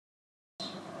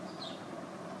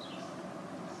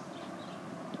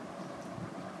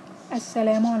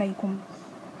Assalamu alaikum.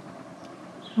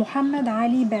 Muhammad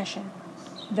Ali Pasha,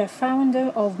 the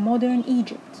founder of modern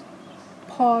Egypt,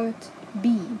 Part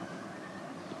B.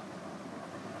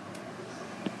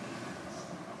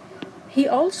 He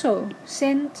also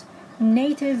sent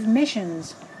native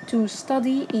missions to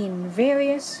study in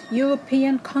various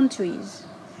European countries,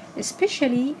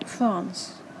 especially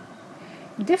France.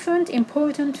 Different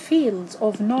important fields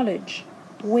of knowledge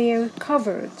were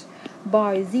covered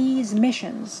by these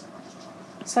missions,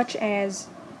 such as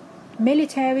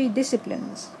military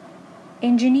disciplines,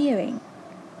 engineering,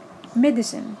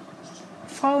 medicine,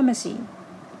 pharmacy,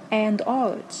 and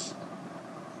arts.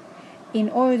 In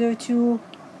order to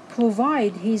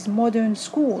provide his modern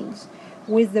schools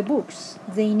with the books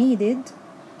they needed,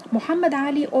 Muhammad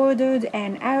Ali ordered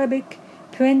an Arabic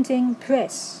printing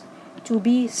press to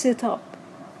be set up.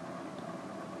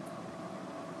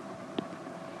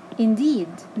 Indeed,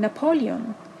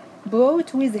 Napoleon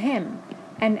brought with him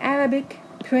an Arabic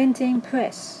printing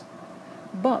press,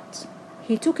 but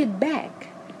he took it back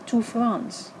to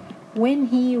France when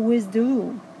he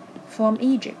withdrew from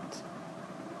Egypt.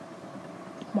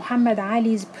 Muhammad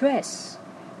Ali's press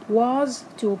was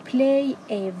to play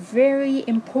a very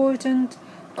important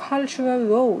cultural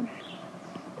role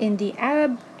in the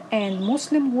Arab and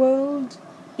Muslim world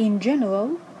in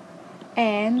general,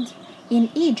 and in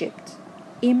Egypt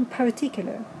in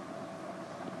particular.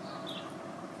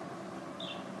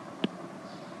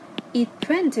 It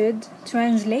printed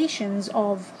translations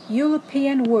of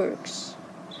European works,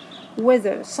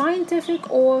 whether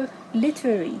scientific or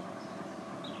literary,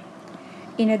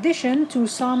 in addition to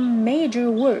some major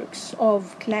works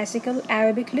of classical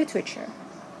Arabic literature.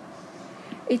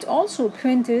 It also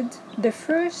printed the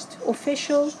first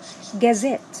official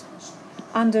gazette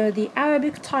under the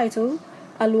Arabic title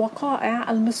Al-Waqa'i'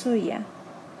 al-Misriya.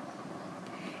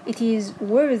 It is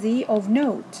worthy of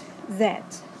note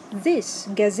that this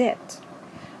gazette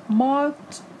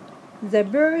marked the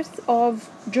birth of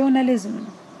journalism,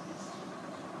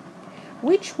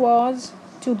 which was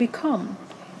to become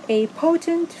a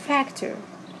potent factor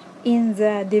in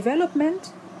the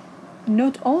development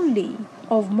not only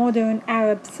of modern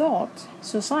Arab thought,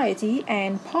 society,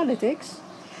 and politics,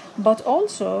 but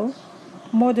also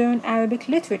modern Arabic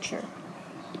literature.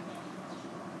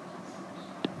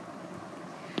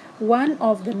 One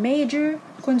of the major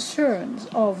concerns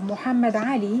of Muhammad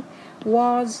Ali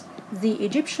was the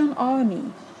Egyptian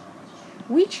army,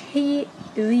 which he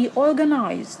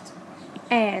reorganized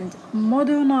and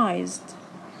modernized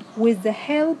with the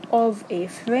help of a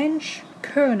French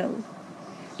colonel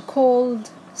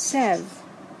called Sèvres,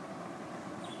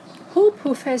 who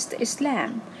professed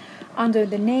Islam under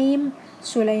the name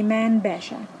Suleiman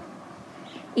Pasha.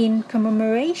 In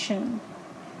commemoration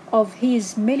of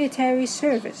his military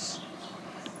service,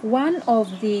 one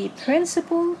of the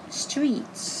principal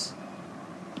streets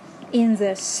in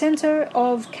the center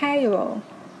of Cairo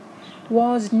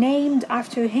was named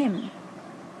after him.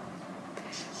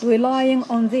 Relying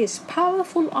on this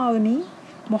powerful army,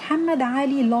 Muhammad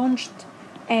Ali launched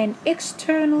an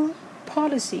external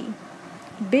policy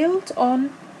built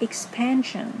on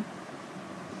expansion.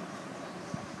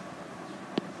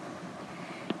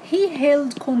 He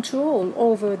held control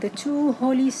over the two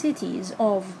holy cities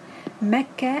of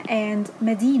Mecca and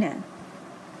Medina.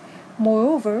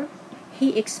 Moreover,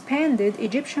 he expanded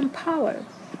Egyptian power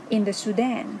in the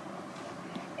Sudan,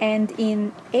 and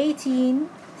in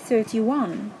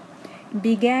 1831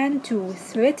 began to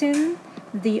threaten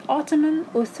the Ottoman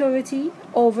authority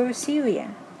over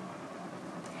Syria.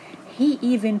 He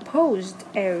even posed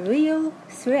a real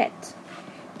threat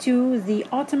to the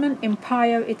Ottoman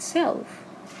Empire itself,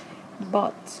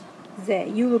 but the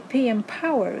European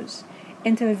powers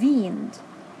intervened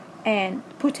and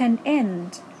put an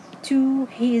end to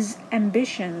his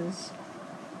ambitions.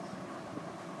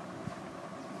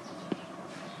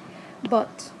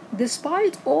 But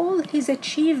despite all his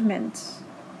achievements,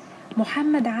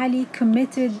 Muhammad Ali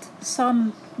committed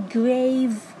some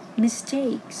grave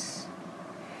mistakes,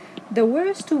 the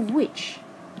worst of which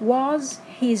was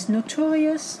his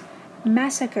notorious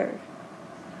massacre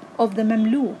of the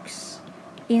Mamluks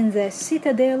in the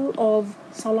citadel of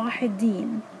Salah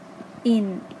ad-Din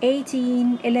in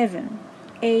 1811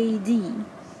 AD,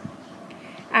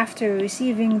 after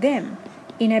receiving them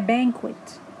in a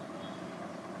banquet.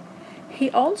 He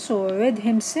also rid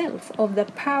himself of the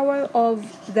power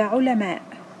of the ulama,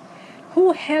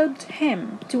 who helped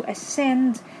him to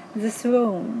ascend the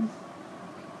throne.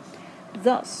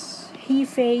 Thus, he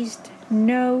faced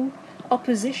no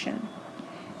opposition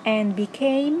and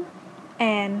became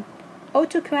an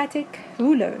autocratic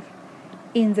ruler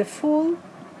in the full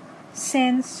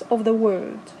sense of the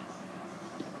word.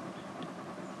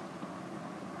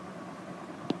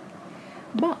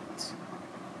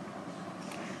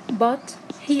 but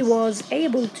he was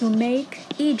able to make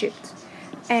Egypt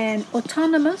an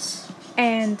autonomous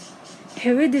and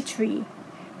hereditary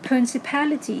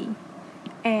principality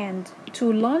and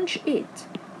to launch it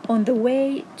on the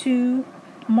way to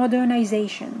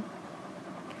modernization.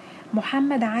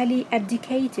 Muhammad Ali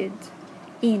abdicated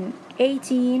in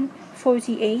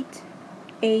 1848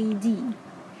 AD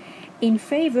in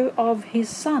favor of his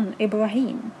son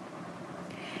Ibrahim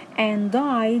and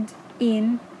died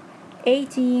in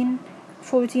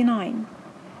 1849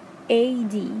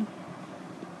 AD.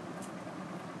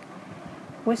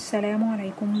 Wassalamu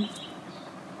alaikum.